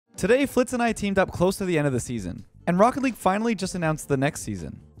Today, Flitz and I teamed up close to the end of the season, and Rocket League finally just announced the next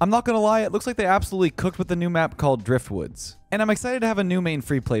season. I'm not gonna lie, it looks like they absolutely cooked with the new map called Driftwoods, and I'm excited to have a new main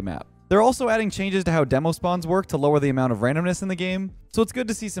free play map. They're also adding changes to how demo spawns work to lower the amount of randomness in the game, so it's good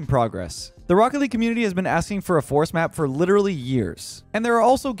to see some progress. The Rocket League community has been asking for a force map for literally years, and there are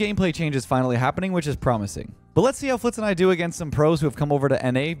also gameplay changes finally happening, which is promising. But let's see how Flitz and I do against some pros who have come over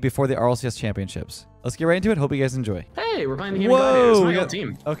to NA before the RLCS Championships. Let's get right into it. Hope you guys enjoy. Hey, we're playing the game of Gladiators. My whole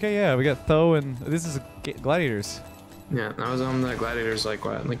team. Okay, yeah, we got Tho and this is Gladiators. Yeah, I was on the Gladiators like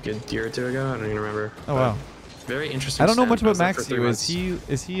what, like a year or two ago? I don't even remember. Oh wow. Very interesting. I don't know much about Maxi.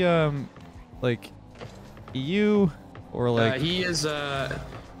 Is he like EU or like he is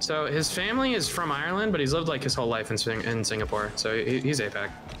so his family is from Ireland, but he's lived like his whole life in Singapore. So he's APAC.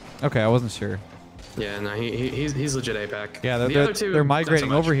 Okay, I wasn't sure. Yeah, no, he's legit APAC. Yeah, they're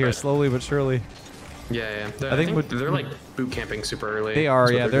migrating over here slowly but surely. Yeah. I think they're like boot camping super early. They are,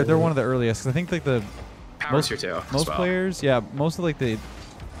 yeah. They're one of the earliest. 'Cause I think like the most players, yeah, most of like the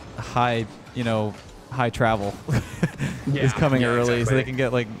high travel is coming early, exactly. So they can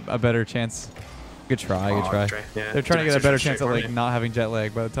get like a better chance. Good try. Yeah. They're trying to get a better chance at like not having jet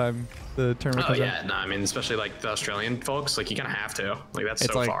lag by the time the tournament comes out. No, I mean especially like the Australian folks, like you kind of have to. Like that's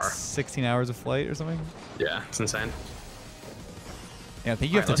it's so like far. 16 hours of flight or something. Yeah, it's insane. Yeah, I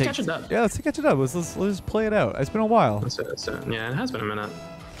think you have to catch it up. Yeah, let's catch it up. Let's just play it out. It's been a while. That's it. Yeah, it has been a minute.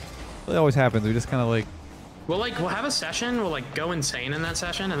 It always happens. We just kind of like. We'll have a session. We'll like go insane in that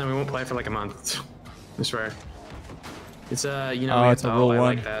session, and then we won't play for like a month. I swear. It's it's a rule one. I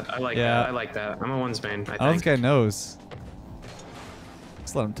like that. I like that. I'm a ones main. I don't think this guy knows.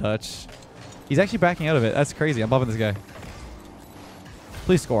 Just let him touch. He's actually backing out of it. That's crazy. I'm bumping this guy.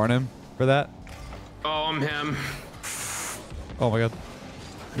 Please score on him for that. Oh, I'm him. Oh my god.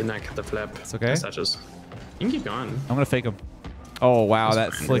 Did not get the flip. It's okay. Touches. You can keep going. I'm gonna fake him. Oh wow,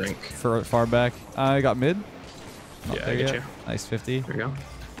 that flicked far back. I got mid. Yeah, I get you. Nice 50. There we go.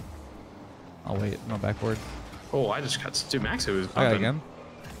 I'll wait. No backboard. Oh, I just got Maxi was I got again.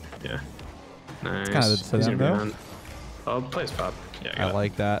 Yeah. Nice. It's kind of to them though. Oh, play his pop. Yeah, I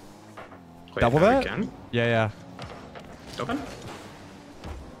like that. Wait, double that? Again? Yeah. Open?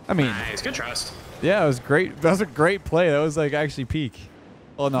 I mean. Nice. Good trust. Yeah, it was great. That was a great play. That was like actually peak.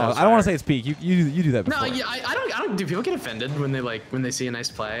 Oh no, I don't want to say it's peak. You do that before. No, yeah, I don't. Do people get offended when they see a nice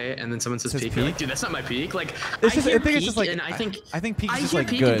play and then someone says peak? Like, dude, that's not my peak. Like, it's just, I think it's just like, and I think peak is just like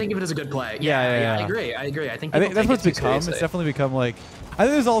peak good. And think of it as a good play. Yeah. I agree. I think that's what it's become. It's definitely become like. I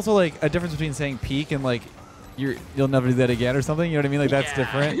think there's also like a difference between saying peak and like you'll never do that again or something. You know what I mean? Like that's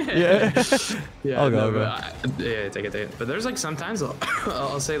different. Yeah. I'll go. Yeah, take it. But there's like sometimes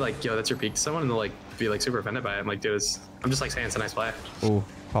I'll say like, yo, that's your peak to someone, and they'll like be like super offended by it. I'm like, dude, I'm just like saying it's a nice play. Oh,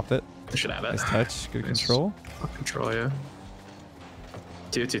 popped it. I should have it. Nice touch. Good control. Control, yeah.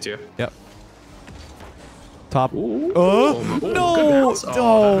 2-2-2. Yep. Top. Ooh. No!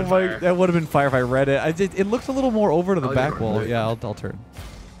 Oh my! That would have been fire if I read it. It looked a little more over to the back wall. Yeah, I'll turn.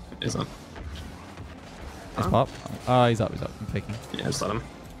 He's on. Nice pop. He's up. I'm faking. Yeah, just let him.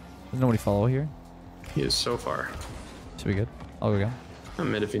 There's nobody follow here. He is so far. Should be good. I'll go again. I'm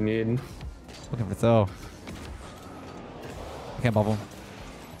mid if you need. Looking for Tho. I can't bump him.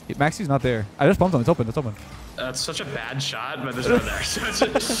 Maxi's not there. I just bumped him. It's open. That's such a bad shot, but there's no there.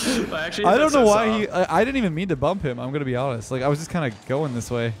 Actually, I don't know why I didn't even mean to bump him. I'm gonna be honest. Like I was just kind of going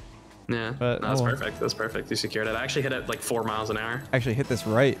this way. Yeah. But that's perfect. That's perfect. You secured it. I actually hit it like 4 miles an hour. Actually hit this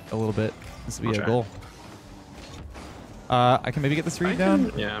right a little bit. This would be a goal. I can maybe get this read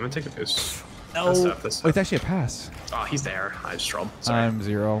down. Yeah, I'm gonna take a boost. No. Oh, it's actually a pass. Oh, he's there. I just trolled. Sorry. I'm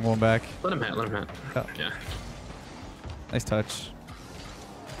 0. I'm going back. Let him hit. Oh. Yeah. Nice touch.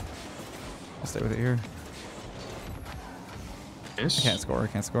 I'll stay with it here. Yes. I can't score. I'm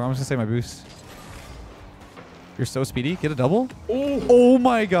just gonna save my boost. You're so speedy. Get a double. Ooh. Oh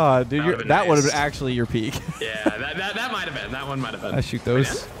my god, dude! That would have been nice. Actually your peak. Yeah, that might have been. That one might have been. I shoot those.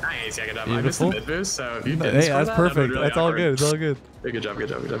 Yeah. Nice. Yeah, good job. I missed the mid boost, so if you didn't hey, that's perfect. That's all good. It's all good. Hey, good job.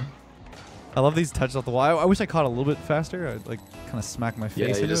 I love these touches off the wall. I wish I caught a little bit faster. I'd like kind of smack my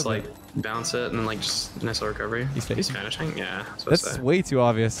face. Yeah, you just like bounce it and then like just nice little recovery. He's finishing. Yeah. That's way too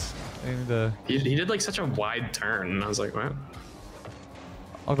obvious. I need to... He did like such a wide turn, and I was like, what?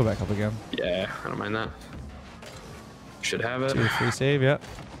 I'll go back up again. Yeah, I don't mind that. Should have it. 2 free save. Yep.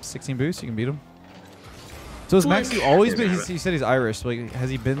 16 boost. You can beat him. So has Maxi always been? He said he's Irish. So like, has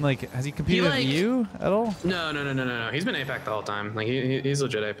he competed with you at all? No. He's been APAC the whole time. Like he's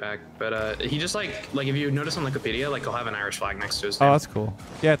legit APAC. But he just like if you notice on Wikipedia, like he'll have an Irish flag next to his name. Oh, that's cool.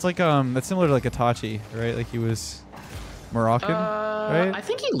 Yeah, it's like that's similar to like Itachi, right? Like he was Moroccan, right? I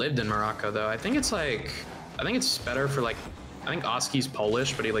think he lived in Morocco though. I think it's better for like I think Oski's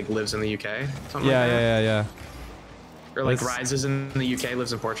Polish, but he like lives in the UK. Something Yeah, like that. yeah. Or like It's- Rises in the UK,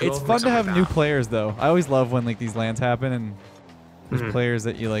 lives in Portugal. It's like fun to something have like new that. players though. I always love when like these lands happen and there's Mhm. players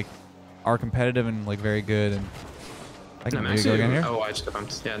that you like are competitive and like very good. And I No, can maybe go again here. Oh, I just got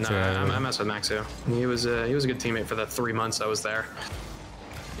bumped. Yeah, no, Sorry, I messed with Maxu. He was a good teammate for the 3 months I was there.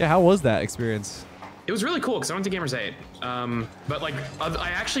 Yeah, how was that experience? It was really cool because I went to Gamers 8. But like, I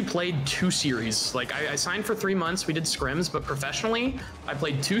actually played 2 series. Like, I signed for 3 months. We did scrims, but professionally, I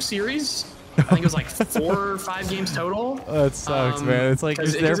played 2 series. I think it was like 4 or 5 games total. That sucks, man. It's like you're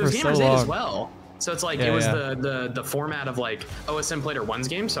there for so Gamers 8 long. as well. So it's like Yeah, it was yeah. the format of like OSM played our 1s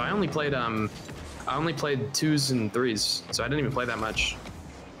game. So I only played 2s and 3s. So I didn't even play that much.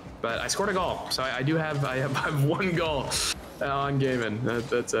 But I scored a goal. So I have 1 goal on gaming.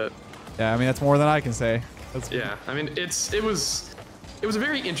 That's it. Yeah, I mean that's more than I can say. That's, Yeah, I mean it was a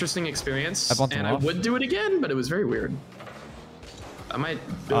very interesting experience, I bumped him and I off. would do it again, but it was very weird. I might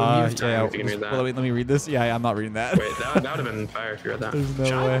you have time yeah. if you can read that. Well, let me read this. Yeah, I'm not reading that. Wait, that would have been fire if you read that. There's no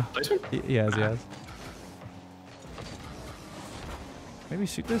Shot? way. Placement? He has. Maybe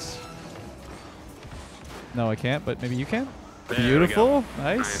shoot this. No, I can't. But maybe you can. There we Beautiful. go.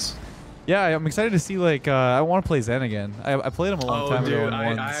 Nice. Yeah, I'm excited to see like I want to play Zen again. I played him a long time ago. Dude,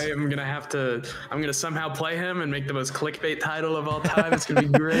 In ones. I'm gonna somehow play him and make the most clickbait title of all time. It's gonna be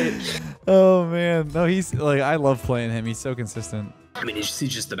great. Oh man, no, he's like I love playing him. He's so consistent. I mean, he's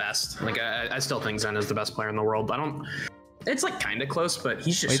just the best. Like I still think Zen is the best player in the world. It's like kind of close, but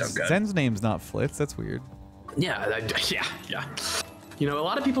he's just Wait, so good. Zen's name's not Flitz. That's weird. Yeah, yeah. You know, a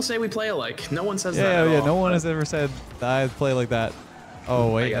lot of people say we play alike. No one says that. Yeah, at yeah. all, No one but- has ever said I play like that.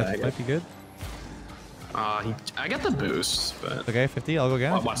 Oh wait, I that got might be good. I got the boost, but Okay, 50. I'll go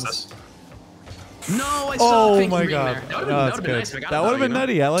again. watch this. No, I Oh saw my god. There. That would No, have that's been good. nice if I got That it, would have though, been you know?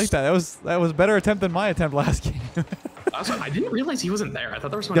 nutty. I like that. That was a better attempt than my attempt last game. I didn't realize he wasn't there. I thought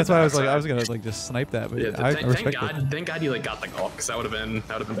there was someone. That's why I was back, like, so- I was gonna like just snipe that, but Yeah, I respect it. thank God you like got the goal, because that would have been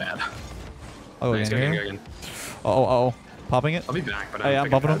bad. I'll go Nice, again go here. again. Oh, popping it. I'll be back, but Oh, yeah, I I'm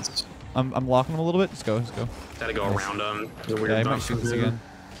don't bumping think him. I'm locking him a little bit. Just go. Gotta go Nice. around him. It's a weird Yeah, I might bump shoot from this him. again.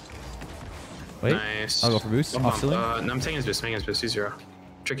 Wait. Nice. I'll go for boost. Bump, Off bump. ceiling. No, I'm taking his boost. He's 0.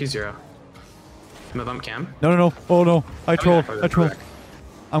 Tricky 0. I'm a bump cam. No. Oh no. I troll. back, I troll. back.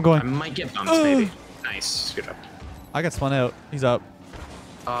 I'm I going. might get bumped, maybe. Nice. Good job. I got spun out. He's up.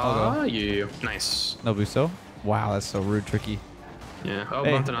 I'll go. You. Nice. No boost though. Wow, that's so rude, tricky. Yeah. Oh,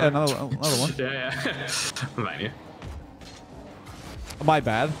 Hey, bumped another. another one. Yeah. I'm behind you. My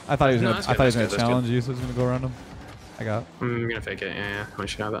bad. I thought he was No, gonna. that's I good, thought he was that's gonna good, that's challenge you, so I was gonna go around him. I got. I'm gonna fake it. Yeah. We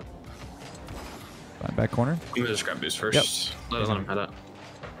should have that. Fine, back corner. I'm gonna just grab boost first. Let him head up.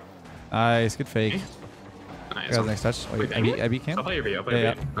 Nice, good fake. Okay. Nice. I got his next touch. Oh, Wait, I beat Cam. I'll play your video. I'll play Yeah,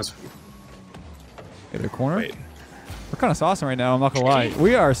 your video. That's Get the corner. Wait. We're kind of saucing right now. I'm not gonna lie.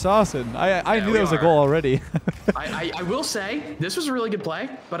 We are saucing. I Yeah, knew we that was a are. goal already. I will say this was a really good play,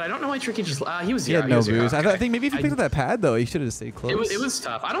 but I don't know why Tricky just he was He zero. had no was zero. boost. Okay. I think maybe if he picked up that pad though, he should have stayed close. It was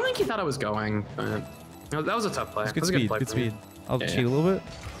tough. I don't think he thought I was going, but no, that was a tough play. It's That good was a speed. play Good from you. speed. I'll Yeah, cheat yeah. a little bit.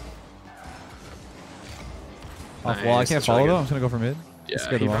 Off Nice, wall. I can't that's follow really though. good. I'm just gonna go for mid. Yeah,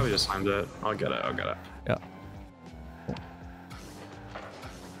 Scared he them off. probably just slammed it. I'll get it. Yeah.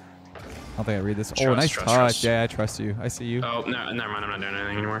 I don't think I read this. Oh, Trust, nice trust, touch. trust. Yeah, I trust you. I see you. Oh, no, never mind. I'm not doing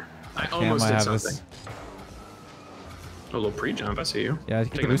anything anymore. I Cam, almost I did have something. this. A little pre-jump. I see you. Yeah,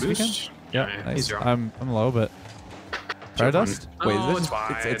 get the Taking boost the if you boost. Yeah, he's nice. zero. I'm low, but fire Jump dust. on. Wait, Oh, is this? it's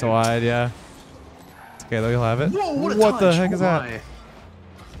wide. It's wide. Yeah. It's okay, though. You'll have it. Whoa, what a What the touch. heck is that? Why?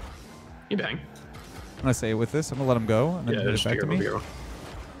 You bang. I'm gonna say with this, I'm gonna let him go and then Yeah, get just it back to be me. careful.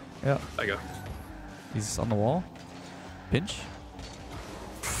 Yeah. I go. He's on the wall. Pinch.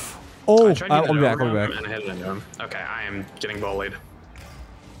 Oh, I tried to I'll get be it back. over I'll be him back. and I hit it into him. Okay, I am getting bullied.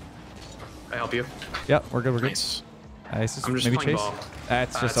 I help you. Yeah, we're good. We're good. Nice. Nice. Just I'm just maybe playing chase. ball.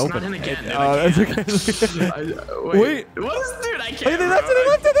 That's just It's open. not in again. Oh, that's okay. Wait. What is, dude? I Hey, can't. they left it. They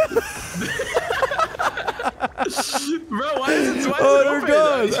left it. Bro, why is it? Why Oh, is it they're open?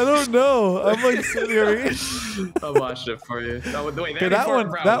 gone. I don't know. I'm like sitting here. I'll watch it for you. Oh, wait, Okay, that one-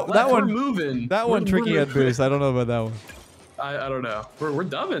 bro. that We're one- moving. That one We're tricky moving. at boost. I don't know about that one. I don't know. We're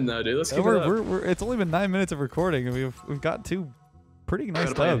dubbing though, dude. Let's keep it up. It's only been 9 minutes of recording and we've got 2 pretty I nice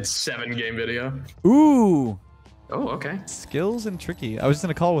gotta play a dubs. 7-game video. Ooh, Oh, okay. skills and tricky. I was just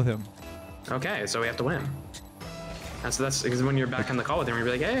in a call with him. Okay, so we have to win. That's because when you're back on the call with him, you're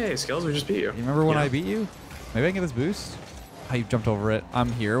like, hey, skills, we just beat you. You remember when Yeah. I beat you? Maybe I can get this boost. Oh, you jumped over it.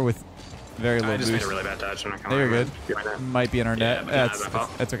 I'm here with very low I just boost. made a really bad touch. I'm not gonna There, you're lie, good. behind that. Might be in our Yeah, net. but Yeah, nah, it's my fault.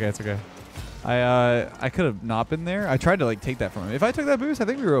 it's okay. It's okay. I could have not been there. I tried to like take that from him. If I took that boost, I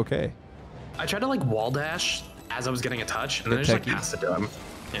think we were okay. I tried to like wall dash as I was getting a touch, and then I just like passed it to him.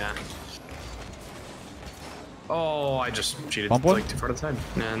 Yeah. Oh, I just cheated like too far to the side.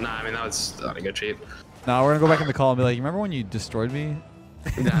 Nah, I mean that was not a good cheat. No, we're gonna go back in the call and be like, you remember when you destroyed me?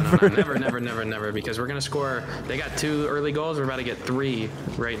 No, never, because we're gonna score. They got 2 early goals. We're about to get 3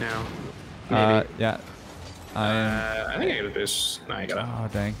 right now. Maybe. Yeah. I think I got a boost. No, I got it. Oh,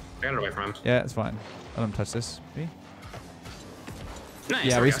 dang. I got it away from him. Yeah, it's fine. Let him touch this. Maybe? Nice.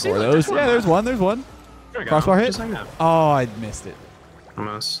 Yeah, we score those. Yeah, there's one. There's one. Crossbar hit. Oh, I missed it.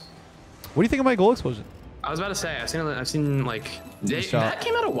 Almost. What do you think of my goal explosion? I was about to say, I've seen like that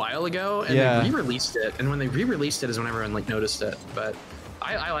came out a while ago, and they re-released it. And when they re-released it is when everyone like noticed it. But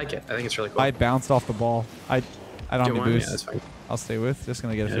I like it. I think it's really cool. I bounced off the ball. I don't have any boost. Yeah, that's fine. I'll stay with. Just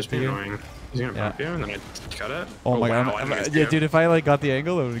gonna get a 50 here. He's gonna bump you, and then I cut it. Oh my god! Yeah, dude, if I like got the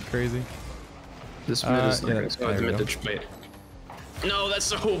angle, that would be crazy. This mid is the mid to wait. No, that's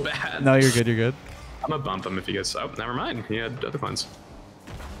so bad. No, you're good. You're good. I'm gonna bump him if he goes up. Never mind. He had other ones.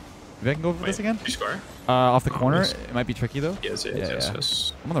 Maybe I can go for this again? Did you score? Off the corner. It might be tricky though. Yes.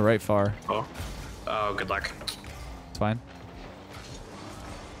 I'm on the right far. Oh, good luck. It's fine.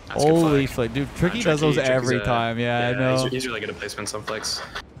 That's holy flick, dude! Tricky does those every time. Yeah, I know. He's really good at placements on flicks.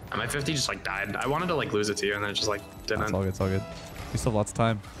 And my 50 just like died. I wanted to like lose it to you, and then it just like didn't. It's all good. It's all good. We still have lots of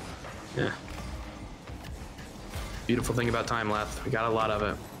time. Yeah. Beautiful thing about time, Leth. We got a lot of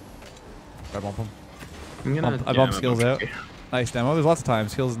it. I bump him. I bump skills out. Nice demo. There's lots of time.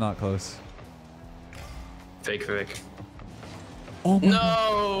 Skills is not close. Fake. Oh my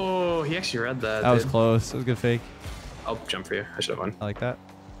no! He actually read that. That was close. It was a good fake. I'll jump for you. I should have won. I like that.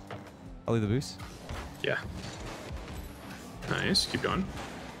 I'll leave the boost. Yeah. Nice. Keep going.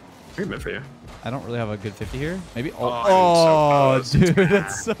 Pretty mid for you. I don't really have a good 50 here. Maybe. Oh, so dude,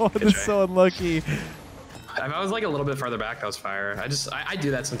 that's so unlucky. If I was like a little bit farther back, that was fire. I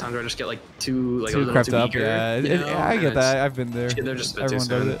do that sometimes where I just get like too crept up. Eager, yeah, I get that. I've been there. They're just everyone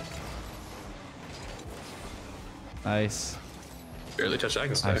does it. Nice. Barely touched that. I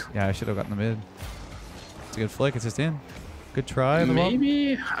can stay. Yeah, I should have gotten the mid. It's a good flick. It's just in. Good try.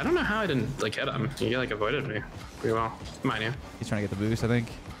 Maybe. I don't know how I didn't like hit him. He like avoided me pretty well. Mind you. He's trying to get the boost, I think.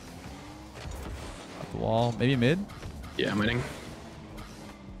 Up the wall. Maybe mid. Yeah, I'm waiting.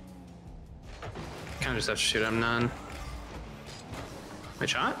 Kind of just have to shoot him. None. My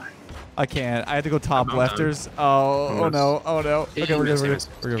shot? I can't. I had to go top lefters. Oh no. Oh no. Okay, we're good.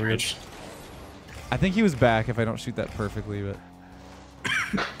 We're good. I think he was back if I don't shoot that perfectly, but.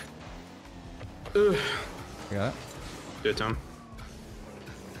 I got it. Do it to him.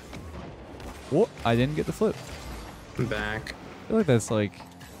 Whoa, I didn't get the flip. I'm back. I feel like that's like.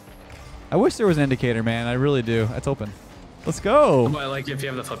 I wish there was an indicator, man. I really do. It's open. Let's go. What, like if you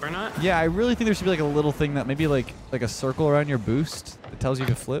have the flip or not? Yeah, I really think there should be like a little thing that maybe like a circle around your boost that tells you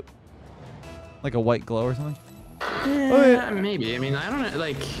to flip. Like a white glow or something. Yeah, maybe. I mean, I don't know.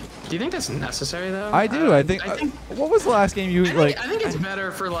 Like, do you think that's necessary though? I do. I think. What was the last game you like? I think it's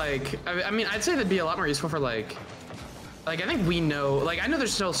better for like. I mean, I'd say that'd be a lot more useful for like. Like I think we know. Like I know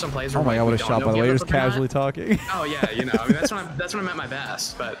there's still some plays where. Oh my god! What a shot by the way. You're just casually talking. Oh yeah, you know. I mean, that's when I'm at my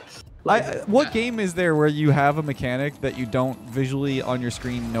best. But. Like, what game is there where you have a mechanic that you don't visually on your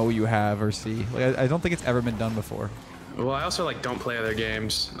screen know you have or see? Like, I don't think it's ever been done before. Well, I also like don't play other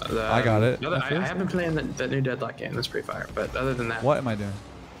games. I got it. I have been playing that new Deadlock game. That's pretty fire. But other than that, what am I doing?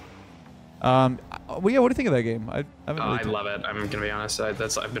 Well, yeah. What do you think of that game? I love it. I'm gonna be honest.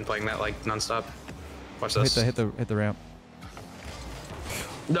 I've been playing that like nonstop. Watch this. Hit the ramp.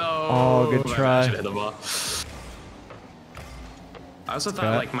 No. Oh, good try. I should hit the ball. I also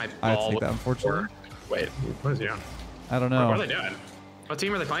thought like my ball. I take that, unfortunately. Wait, what is he doing? I don't know. What are they doing? What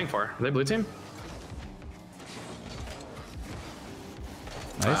team are they playing for? Are they blue team?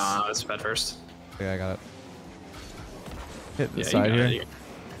 Nice. That's bad first. Yeah, I got it. Hit the side here.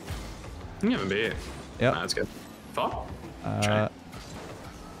 You haven't beat. Yep. That's good. Fall?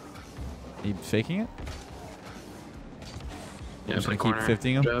 You faking it? Yeah, just play keep corner.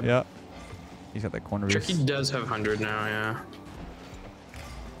 50ing him? Jab. Yeah. He's got that corner boost. Tricky does have 100 now, yeah.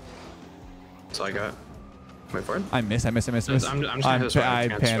 That's all I got. Wait for it. I missed. I'm just I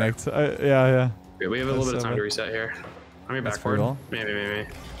panicked. Yeah. We have a little bit of time to reset here. Let me backward. Maybe.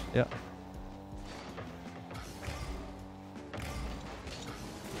 Yeah.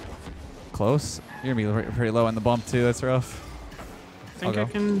 Close. You're gonna be pretty low on the bump too. That's rough. I think I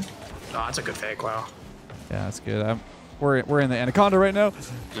can. Oh, that's a good fake. Wow. Yeah, that's good. We're in the Anaconda right now.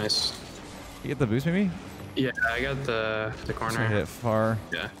 Nice. You get the boost maybe? Yeah, I got the corner. Hit it far.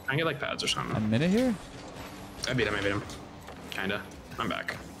 Yeah, I can get like pads or something. A minute here? I beat him. Kinda. I'm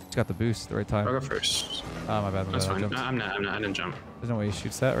back. He's got the boost at the right time. I'll go first. Oh, my bad. That's fine. No, I'm not. I didn't jump. There's no way he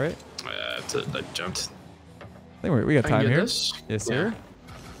shoots that, right? I jumped. I think we got I can time get here. this. Yes, sir.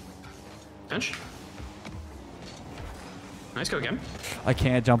 Bench. Nice go again. I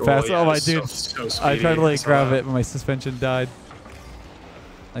can't jump fast. yeah, Oh my so- dude. so I tried to speedy. like grab saw it, but my suspension died.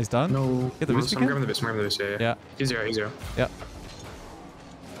 Nice done. No. Get the boost I'm again? grabbing the boost. I'm grabbing the boost. Yeah. Yeah. He's 0. He's 0. Yep.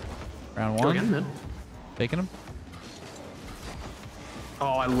 Round Go one. again, mid. Taking him. Oh,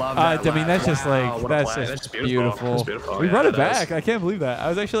 I love that. I mean, that's just Wow, like what a that's play. just That's beautiful. That's beautiful. We Yeah, brought it that back. is. I can't believe that. I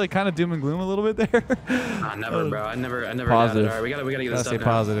was actually like kind of doom and gloom a little bit there. Never, bro. I never. Positive. All right, we gotta get this Gotta stay done now.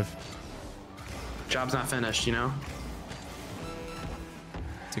 positive. Job's not finished, you know.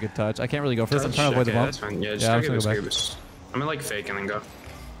 It's a good touch. I can't really go for this. I'm Touch? trying to avoid Okay, the bump. that's fine. Yeah, just Yeah, I'm go just get gonna this. I'm gonna like fake and then go.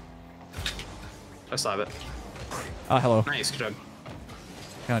 I still have it. Oh, hello. Nice, good job.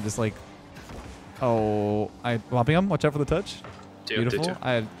 Kind of just like. Oh, I bumping him. Watch out for the touch. Two, Beautiful. two.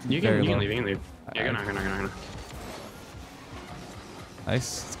 I You very can low. leave. You can leave. Yeah, go now, go now, go now.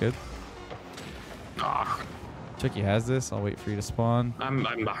 Nice. It's good. Ah, Tricky has this. I'll wait for you to spawn. I'm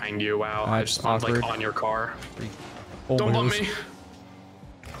behind you. Wow, I That's just spawned like awkward. on your car. Oh, Don't my bump goodness. me.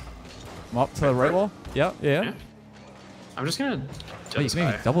 I'm up to the right wall. Yeah, yeah. Yeah. I'm just gonna. Wait, you can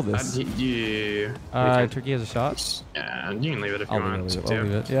maybe double this. Yeah. Tricky has a shot. Yeah, you can leave it if you I'll want leave it. to. I'll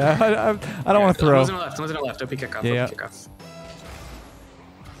leave it. Yeah, I don't want to throw. Losing left. Losing left. OP kickoff. Yeah, yeah. OP kickoff.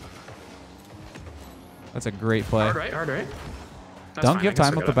 That's a great play. Hard right. Hard right. That's Dunk, fine, you I have can time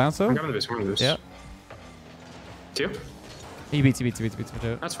still up get the bounce, though? I'm grabbing the boost. I'm grabbing the boost. Yeah. 2. He beats. Watch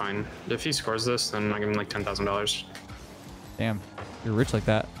out. That's fine. If he scores this, then I give him like $10,000. Damn, you're rich like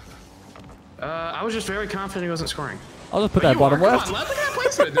that. I was just very confident he wasn't scoring. I'll just put But that you bottom are. left. Come on, Look at that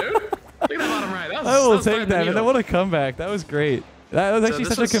placement, dude. Look at that bottom right. That was, I will that was take threading the that. And then needle. what a comeback. That was great. That was So actually this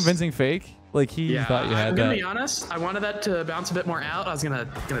such was- a convincing fake. Like he Yeah, thought you had I'm gonna that. be honest. I wanted that to bounce a bit more out. I was gonna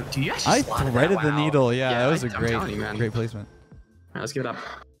do you I actually slotted threaded that? the Wow. needle. Yeah, that was a I'm telling you, great, man. great placement. All right, let's give it up.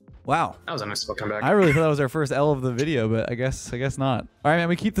 Wow. That was a nice little comeback. I really thought that was our first L of the video, but I guess not. All right, man.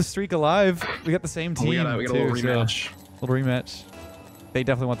 We keep the streak alive. We got the same team. we got a little too, rematch. So, little rematch. They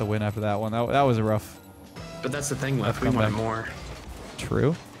definitely want the win after that one. That was a rough. But that's the thing, Leth. Rough We wanted comeback. more.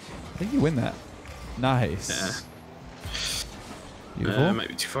 True. I think you win that. Nice. Yeah. Beautiful. Might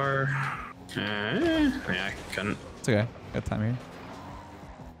be too far. Yeah, I couldn't. It's okay. Got time here.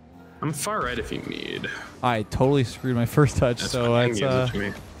 I'm far right if you need. I totally screwed my first touch, That's so fine. that's You can use it to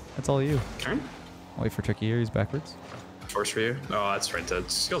me. that's all you. Turn. I'll wait for Tricky here. He's backwards. Force for you. Oh, that's right. The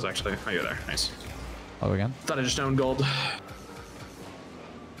skills actually. Oh, you're there. Nice. I'll go again. Thought I just owned gold.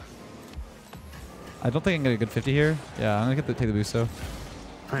 I don't think I can get a good 50 here. Yeah, I'm gonna take the boost though.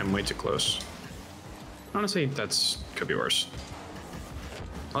 I am way too close. Honestly, could be worse.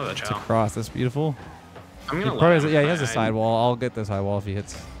 Love that It's a chow. cross. That's beautiful. I'm He gonna probably let has, him. yeah, he has a sidewall. I'll get the sidewall if he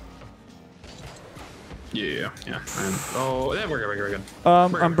hits. Yeah. Oh, yeah, we're good. We're good.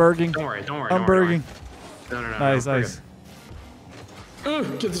 I'm We're good. berging. Don't worry. I'm berging. No. Nice, we're nice. good.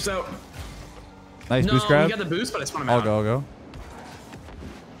 Ooh, get this out. Nice No, boost grab. you got the boost, but I spun him I'll out. go.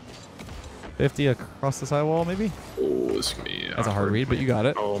 50 across the sidewall, maybe? Oh, this can be That's a hard awkward. read, but you got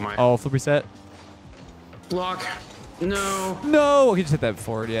it. Oh my. Oh, flip reset. Block. No. No! He just hit that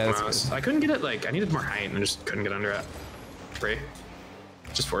forward. Yeah, that's good. I couldn't get it. Like I needed more height, and I just couldn't get under it. Free.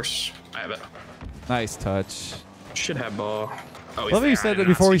 Just force. I have it. Nice touch. Should have ball. Oh, Love that you said that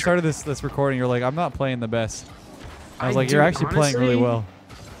before we started this recording. You're like, I'm not playing the best. I was like, you're actually playing really well.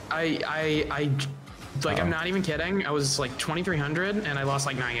 I'm not even kidding. I was like 2,300, and I lost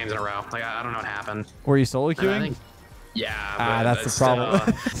like 9 games in a row. Like I don't know what happened. Were you solo And I queuing? think- Yeah. But That's the problem.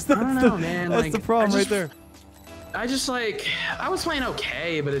 I don't know, man. That's like, the problem right there. I just like I was playing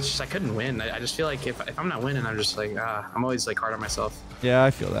okay, but it's just I couldn't win. I just feel like if I'm not winning, I'm just like I'm always like hard on myself. Yeah,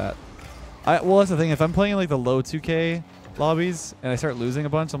 I feel that. Well, that's the thing. If I'm playing like the low 2K lobbies and I start losing a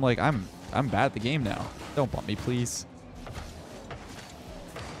bunch, I'm like, I'm bad at the game now. Don't bump me, please.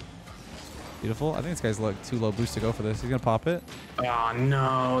 Beautiful. I think this guy's like too low boost to go for this. He's gonna pop it. Oh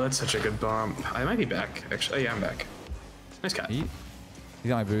no, that's such a good bump. I might be back actually. Oh, yeah, I'm back. Nice cut. He's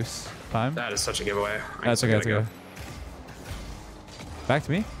got my boost. Time. That is such a giveaway. That's okay. That's okay. Back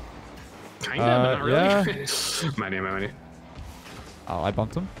to me. Kinda, but not really. Yeah. my money. Oh, I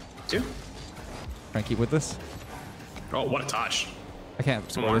bumped him. 2. Try and keep with this. Oh, what a touch. I can't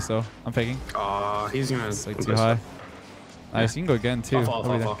score this though. I'm faking. He's gonna. It's like too high. Nice. You can go again too.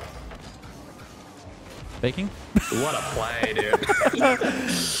 Fall. Faking. What a play, dude.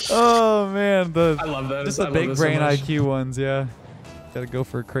 Oh man, I love those. just I the love big those so brain much. IQ ones. Yeah. Gotta go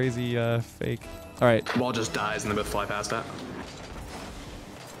for a crazy fake. All right. Ball just dies and they both fly past it.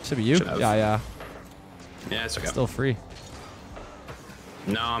 Should be you. Should have. Yeah. Yeah, it's okay. Still free.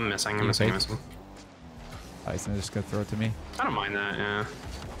 No, I'm missing. I'm fake? missing. Nice, and just gonna throw it to me. I don't mind that. Yeah.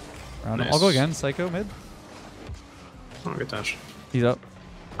 Round Nice. I'll go again. Psycho mid. Oh, good touch. He's up.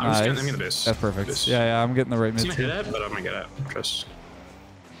 I'm just getting the boost. That's perfect. Boost. Yeah, I'm getting the right mid. I'm gonna hit it, but I'm gonna get it. Just.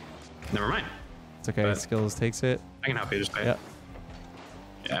 Never mind. It's okay. But Skills takes it. I can help you. Just pay. Yeah.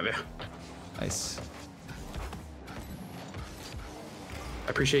 Yeah, Nice. I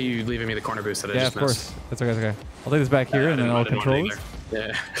appreciate you leaving me the corner boost that I just Yeah, missed. of course. That's okay. That's okay. I'll take this back here, and then I'll control this.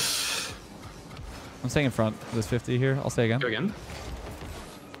 Yeah. I'm staying in front of this 50 here. I'll stay again. Go again.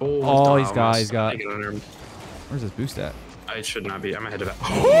 Oh, he's got. Where's his boost at? I should not be. I'm gonna hit it back.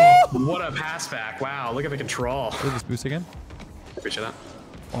 What a pass back. Wow, look at the control. Where's this boost again? Appreciate that.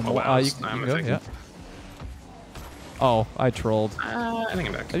 Oh, wow. You can go, yeah. Oh, I trolled. I think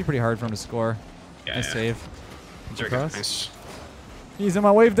I'm back. That'd be pretty hard for him to score. Yeah, nice save. There we go. Nice. He's in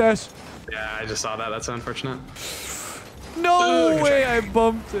my wave dash. Yeah, I just saw that. That's unfortunate. No way! I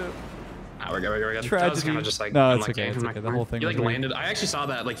bumped him. We're good. Tragedy. That was kind of just like no, it's okay. It's okay. The whole thing. You like landed. I actually saw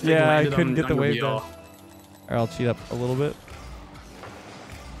that. Like yeah, I landed couldn't get the wave dash. All right, I'll cheat up a little bit.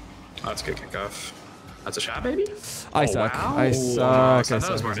 Oh, that's a good kickoff. That's a shot, baby. I suck. Wow. I suck. I thought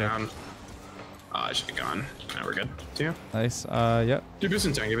that was more down. Oh, I should be gone. Now we're good. Two. Nice. Yep. Do boost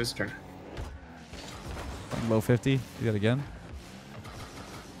in turn. Give us a turn. Low 50. Do that again.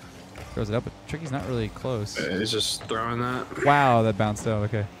 Throws it up, but Tricky's not really close. He's just throwing that. Wow, that bounced out.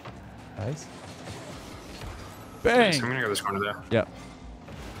 Okay. Nice. Bang! Nice. I'm gonna go this corner there. Yep.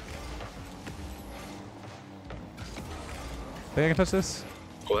 Think I can touch this?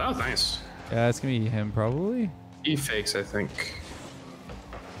 Oh, that was nice. Yeah, it's gonna be him probably. He fakes, I think.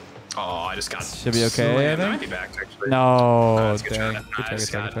 Oh, I just got. Should be okay. I think. Might be back actually. No, dang. I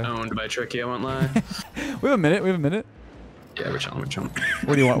just got owned by Tricky. I won't lie. We have a minute. Yeah, we're chilling.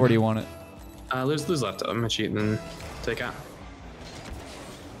 Where do you want it? Lose left. I'm gonna cheat and then take out.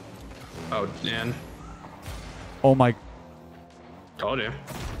 Oh, man. Oh my. Told you.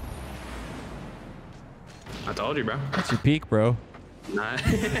 I told you, bro. That's your peak, bro. Nah. All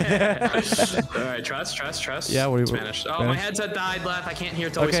right, trust. Yeah, what do you Spanish. Oh, my headset died, Leth. I can't hear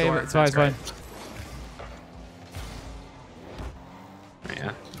till we score. It's fine.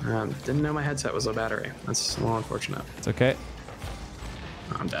 Yeah. Didn't know my headset was low battery. That's a little unfortunate. It's okay.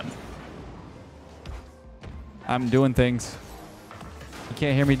 I'm dead. I'm doing things. You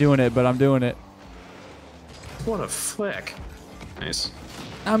can't hear me doing it, but I'm doing it. What a flick. Nice.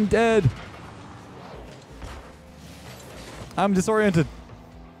 I'm dead. I'm disoriented.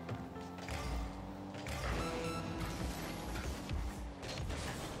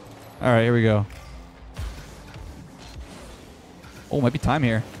 All right, here we go. Oh, might be time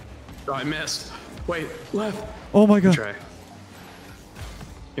here. Oh, I missed. Wait, Leth. Oh my god. Try.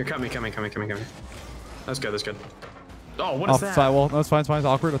 You're coming. That's good. Oh, what is that? Sidewall. No, it's fine. It's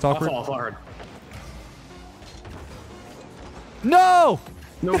awkward. It's awkward. I'll fall hard. No!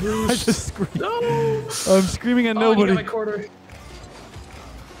 No boost. I just screamed. No! I'm screaming at nobody. You got my quarter.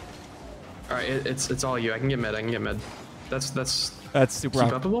 All right, it's all you. I can get mid. That's super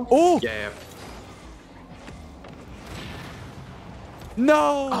keep-upable? Oh! Yeah.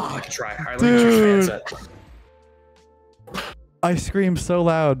 No! Oh, I can try. All right, dude. let me I screamed so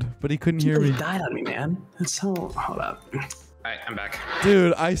loud, but he couldn't hear me. He died on me, man. That's so... Hold up. All right, I'm back.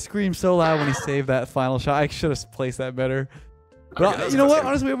 Dude, I screamed so loud when he saved that final shot. I should have placed that better. But okay, you know what?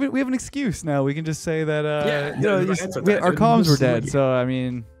 Honestly, we have an excuse now. We can just say that our comms were dead. So I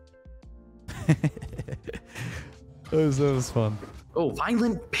mean, that was fun. Oh,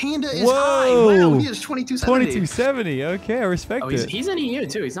 Violent Panda is high. Wow, he is 2270. 2270. Okay, I respect it. He's in EU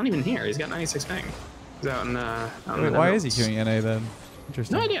too. He's not even here. He's got 96 ping. He's out in. Wait, why is he queuing NA then?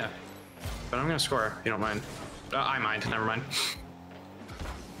 Interesting. No idea. But I'm gonna score. If you don't mind. I mind. Never mind.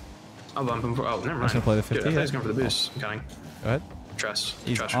 I'll bump him for. Oh, never mind. I'm just gonna play the 50. Dude, I thought he was going for the boost. I'm cutting. Go ahead. Trust.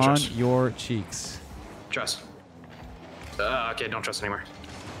 He's trust. on your cheeks. Trust. Okay, don't trust anymore.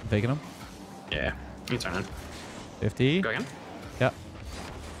 Faking him? Yeah. You turn in. 50. Go again? Yep.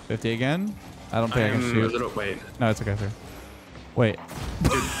 50 again. I don't think I can shoot. Wait. No, it's okay, sir. Wait.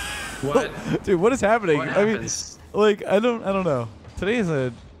 Dude, what? Dude, what is happening? What happens? I mean, like, I don't know. Today is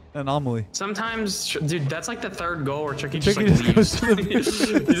an anomaly. Sometimes, dude, that's like the third goal where Tricky just leaves.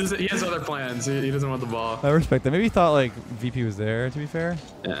 He has other plans. He doesn't want the ball. I respect that. Maybe he thought like VP was there, to be fair.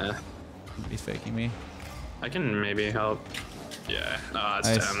 Yeah. He's faking me. I can maybe help. Yeah. It's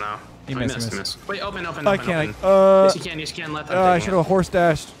nice. him now. He missed. Wait, open. I can't. Yes, you can. Let them. I should have horse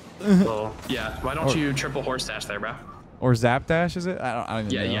dashed. Well, yeah. Why don't you triple horse dash there, bro? Or zap dash, is it? I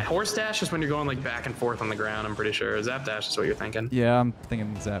don't even know. Yeah. Horse dash is when you're going like back and forth on the ground. I'm pretty sure. Zap dash is what you're thinking. Yeah, I'm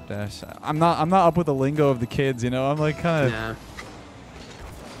thinking zap dash. I'm not up with the lingo of the kids, you know. I'm like kind of. Yeah.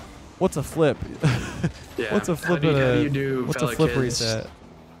 What's a flip? Yeah. What's a flip? How do you do what's a flip reset?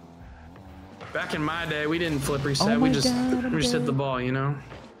 Back in my day, we didn't flip reset. We just hit the ball, you know?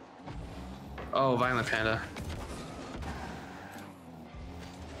 Oh, Violent Panda.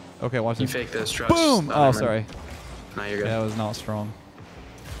 Okay, watch You this. fake this, trust. Boom! Oh, sorry. No, you're good. Yeah, that was not strong.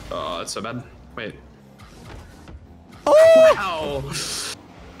 Oh, that's so bad. Wait. Oh! Wow!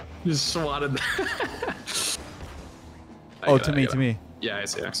 Just swatted that. Oh, to me. Yeah, I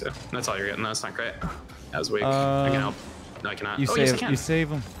see. That's all you're getting. That's not great. That was weak. I can help. No, I cannot. You oh, save. yes, I can. You save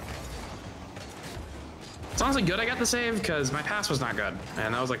him. It's honestly good I got the save because my pass was not good,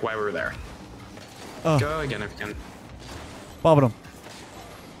 and that was like why we were there. Oh. Go again if you can. Bobbing him.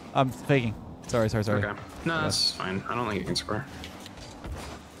 I'm faking. Sorry. Okay. No, that's fine. I don't think you can score.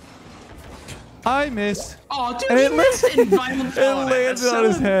 I missed. Oh, dude, And he it missed it in Violent It landed on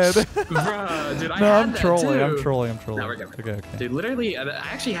his head. Bruh, dude, I No, had I'm that trolling. too. I'm trolling. No, we're good. Okay. Dude, literally, I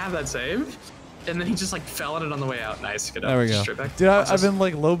actually have that save, and then he just like fell on it on the way out. Nice, good. There we go. Straight back. Dude, I've been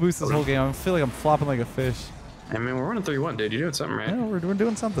like low boost this whole game. I feel like I'm flopping like a fish. I mean, we're running 3-1, dude. You're doing something right. Yeah, we're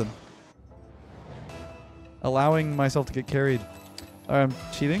doing something. Allowing myself to get carried. I'm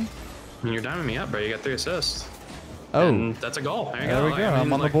cheating. I mean, you're diming me up, bro. You got 3 assists. Oh, And that's a goal. There you There go. we go. I mean,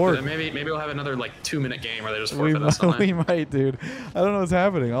 I'm on the like, board. Maybe we'll have another like 2-minute game where they just we forfeit us. Don't we might, dude. I don't know what's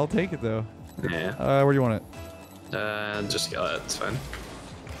happening. I'll take it though. they? Yeah. Where do you want it? Just scale it. It's fine.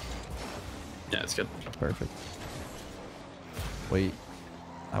 Yeah, it's good. Perfect. Wait.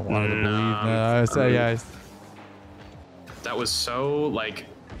 I wanted to believe. No, No, I say yes. That was so like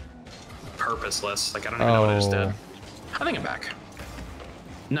purposeless. Like I don't even know what I just did. I think I'm back.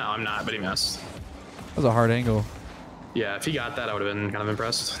 No, I'm not, but he missed. That was a hard angle. Yeah, if he got that, I would have been kind of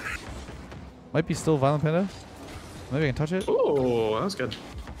impressed. Might be still Violent Panda. Maybe I can touch it. Ooh, that was good.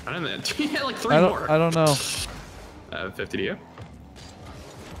 I didn't. He had like 3 I more. don't know. 50 to you.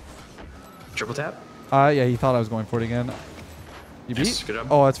 Triple tap. Yeah, he thought I was going for it again. You beat? Yes, good job.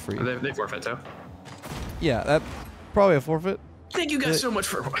 Oh, that's free. They forfeit too. Yeah, that probably a forfeit. Thank you guys so much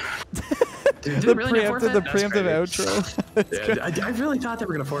for. Dude, The really preemptive outro. That's Yeah, great. I really thought they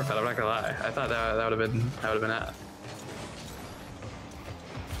were gonna forfeit. I'm not gonna lie. I thought that would have been it.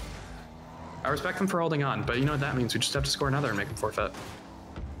 I respect them for holding on, but you know what that means? We just have to score another and make them forfeit.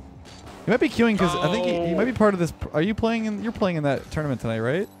 He might be queuing because I think he might be part of this. Are you playing in? You're playing in that tournament tonight,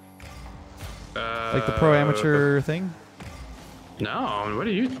 right? Like the pro amateur thing. No, what do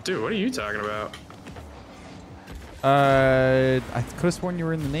you do? What are you talking about? I could have sworn you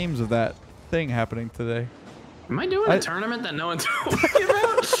were in the names of that thing happening today. Am I doing a tournament that no one's talking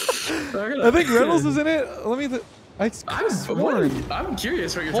about? I think Reynolds is in it. Let me. I'm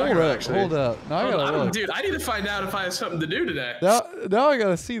curious what you're talking about. Actually, hold up. Now I gotta look. Dude, I need to find out if I have something to do today. Now I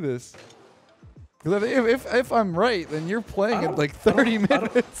gotta see this. Because if I'm right, then you're playing it like 30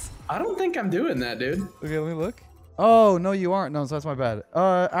 minutes. I don't think I'm doing that, dude. Okay, let me look. Oh no, you aren't. No, so that's my bad.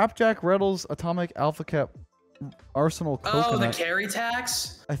 Appjack, Reynolds, Atomic, Alpha Cap, Arsenal, Coconut. Oh, the carry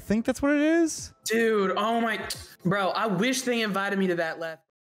tax? I think that's what it is. Dude, oh my... Bro, I wish they invited me to that, Leth.